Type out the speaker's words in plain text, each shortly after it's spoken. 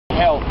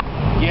help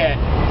get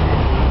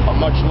a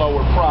much lower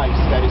price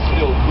that is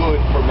still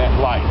good for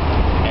MetLife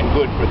and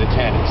good for the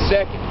tenants.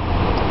 Second,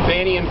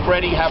 Fannie and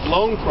Freddie have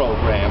loan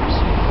programs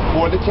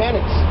for the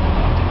tenants.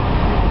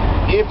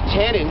 If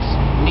tenants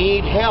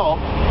need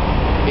help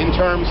in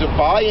terms of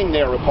buying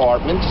their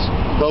apartments,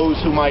 those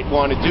who might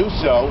want to do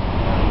so,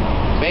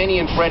 Fannie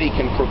and Freddie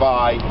can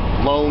provide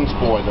loans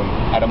for them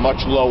at a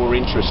much lower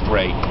interest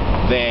rate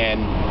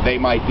than they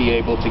might be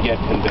able to get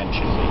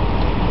conventionally.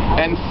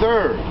 And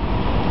third,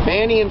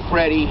 Fannie and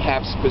Freddie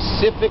have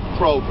specific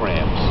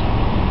programs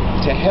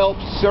to help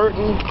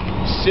certain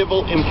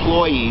civil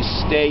employees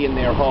stay in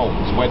their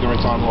homes, whether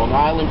it's on Long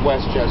Island,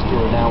 Westchester,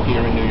 or now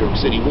here in New York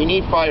City. We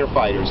need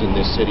firefighters in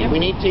this city. We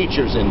need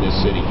teachers in this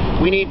city.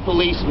 We need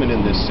policemen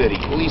in this city,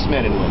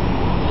 policemen and women.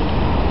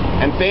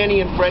 And Fannie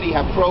and Freddie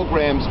have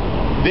programs,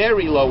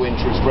 very low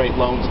interest rate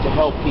loans, to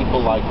help people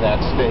like that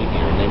stay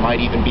here. And they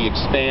might even be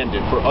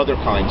expanded for other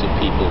kinds of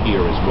people here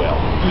as well.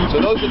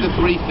 So those are the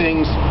three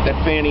things that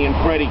Fannie and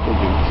Freddie can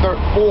do.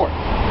 Fourth,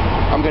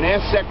 I'm going to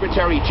ask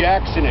Secretary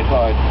Jackson at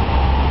HUD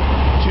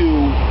to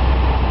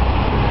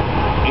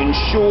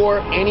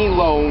ensure any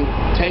loan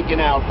taken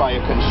out by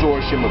a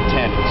consortium of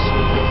tenants.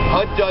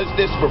 HUD does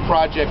this for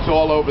projects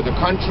all over the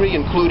country,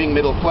 including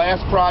middle-class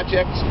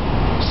projects.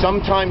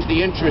 Sometimes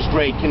the interest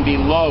rate can be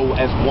low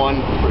as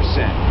 1%.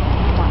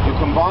 You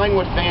combine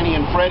what Fannie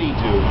and Freddie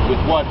do with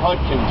what HUD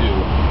can do,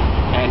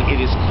 and it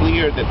is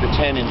clear that the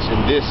tenants in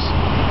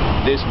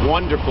this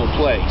wonderful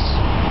place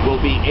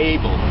will be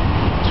able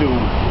to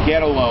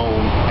get a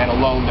loan, and a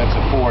loan that's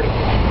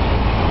affordable.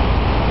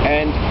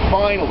 And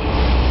finally,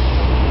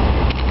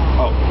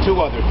 two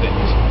other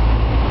things.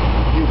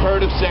 You've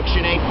heard of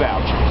Section 8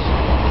 vouchers.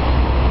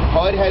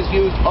 HUD has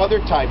used other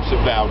types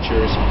of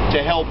vouchers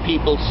to help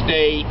people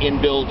stay in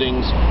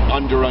buildings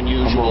under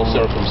unusual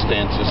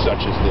circumstances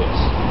such as this.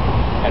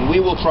 And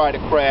we will try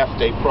to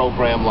craft a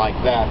program like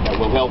that that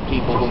will help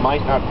people who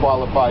might not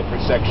qualify for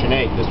Section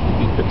 8, this will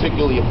be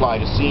particularly apply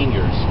to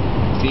seniors,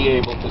 be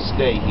able to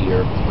stay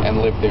here and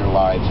live their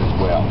lives as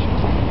well.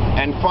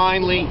 And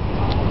finally,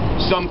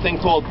 something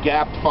called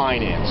gap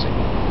financing.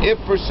 If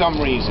for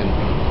some reason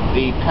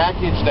the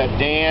package that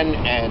Dan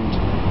and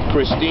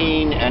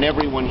Christine and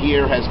everyone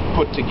here has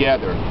put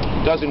together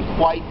doesn't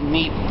quite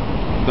meet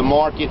the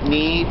market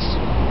needs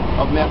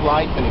of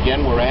MetLife, and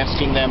again we're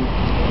asking them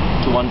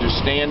to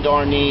understand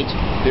our needs,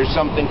 there's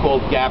something called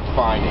gap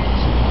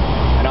financing.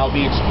 And I'll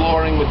be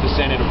exploring with the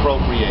Senate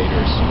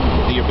appropriators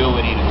the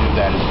ability to do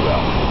that as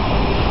well.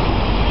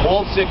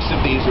 All six of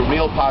these are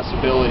real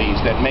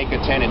possibilities that make a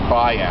tenant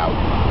buyout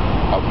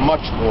a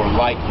much more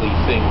likely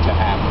thing to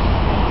happen.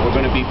 We're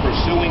going to be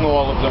pursuing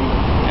all of them,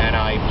 and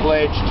I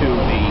pledge to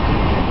the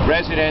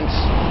residents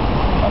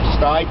of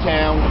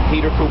Stuytown,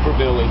 Peter Cooper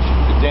Village,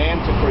 to Dan,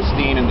 to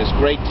Christine, and this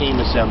great team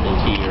assembled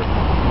here,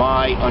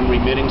 my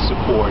unremitting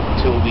support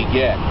till we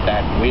get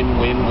that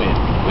win-win-win.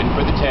 Win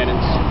for the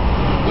tenants,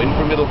 win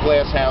for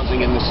middle-class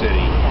housing in the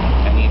city,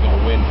 and even a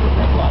win for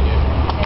MetLife.